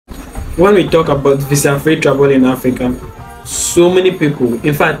When we talk about visa-free travel in Africa, so many people,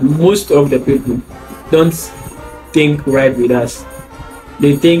 in fact, most of the people, don't think right with us.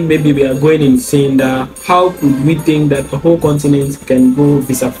 They think maybe we are going insane. That how could we think that the whole continent can go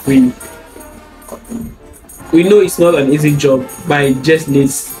visa-free? We know it's not an easy job, but it just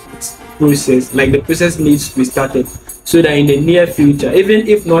needs process. Like, the process needs to be started so that in the near future, even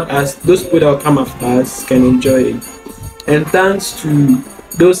if not us, those people that will come after us can enjoy it. And thanks to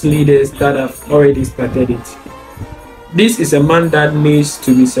those leaders that have already started it. This is a man that needs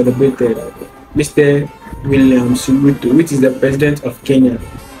to be celebrated, Mr. William Ruto, which is the president of Kenya.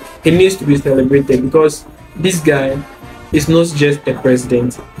 He needs to be celebrated because this guy is not just a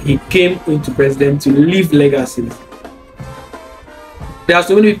president. He came into president to leave legacies. There are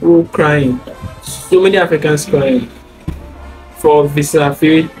so many people crying, so many Africans crying for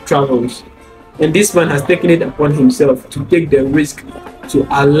visa-free travels. And this man has taken it upon himself to take the risk to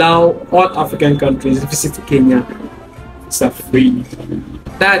allow all African countries to visit Kenya visa-free.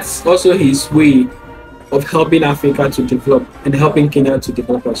 That's also his way of helping Africa to develop and helping Kenya to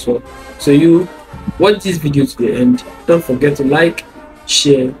develop as well. So you watch this video to the end. Don't forget to like,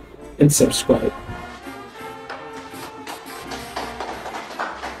 share, and subscribe.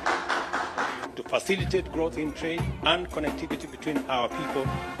 To facilitate growth in trade and connectivity between our people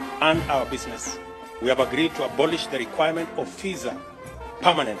and our business, we have agreed to abolish the requirement of visa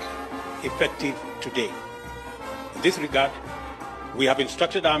permanently, effective today. In this regard, we have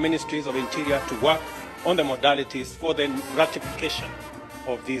instructed our ministries of interior to work on the modalities for the ratification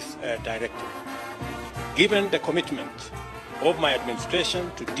of this directive. Given the commitment of my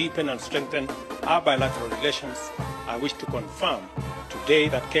administration to deepen and strengthen our bilateral relations, I wish to confirm today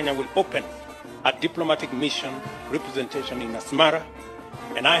that Kenya will open a diplomatic mission representation in Asmara,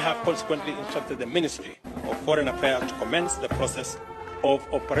 and I have consequently instructed the Ministry of Foreign Affairs to commence the process of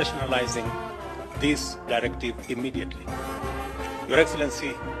operationalizing this directive immediately. Your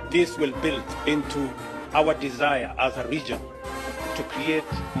Excellency, this will build into our desire as a region to create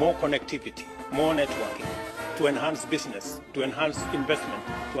more connectivity, more networking, to enhance business, to enhance investment,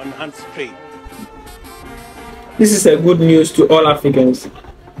 to enhance trade. This is a good news to all Africans,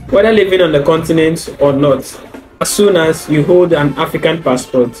 whether living on the continent or not. As soon as you hold an African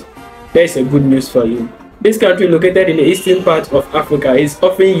passport, there is a good news for you. This country, located in the eastern part of Africa, is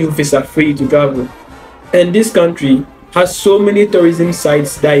offering you visa-free to travel. And this country has so many tourism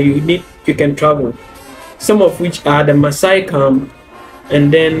sites that you can travel. Some of which are the Maasai camp,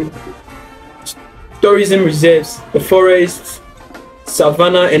 and then tourism reserves, the forests,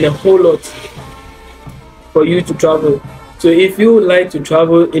 savannah, and a whole lot for you to travel. So if you would like to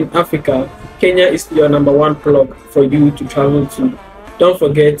travel in Africa, Kenya is your #1 plug for you to travel to. Don't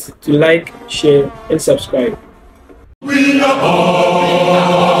forget to like, share, and subscribe. We are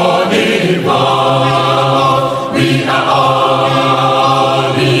all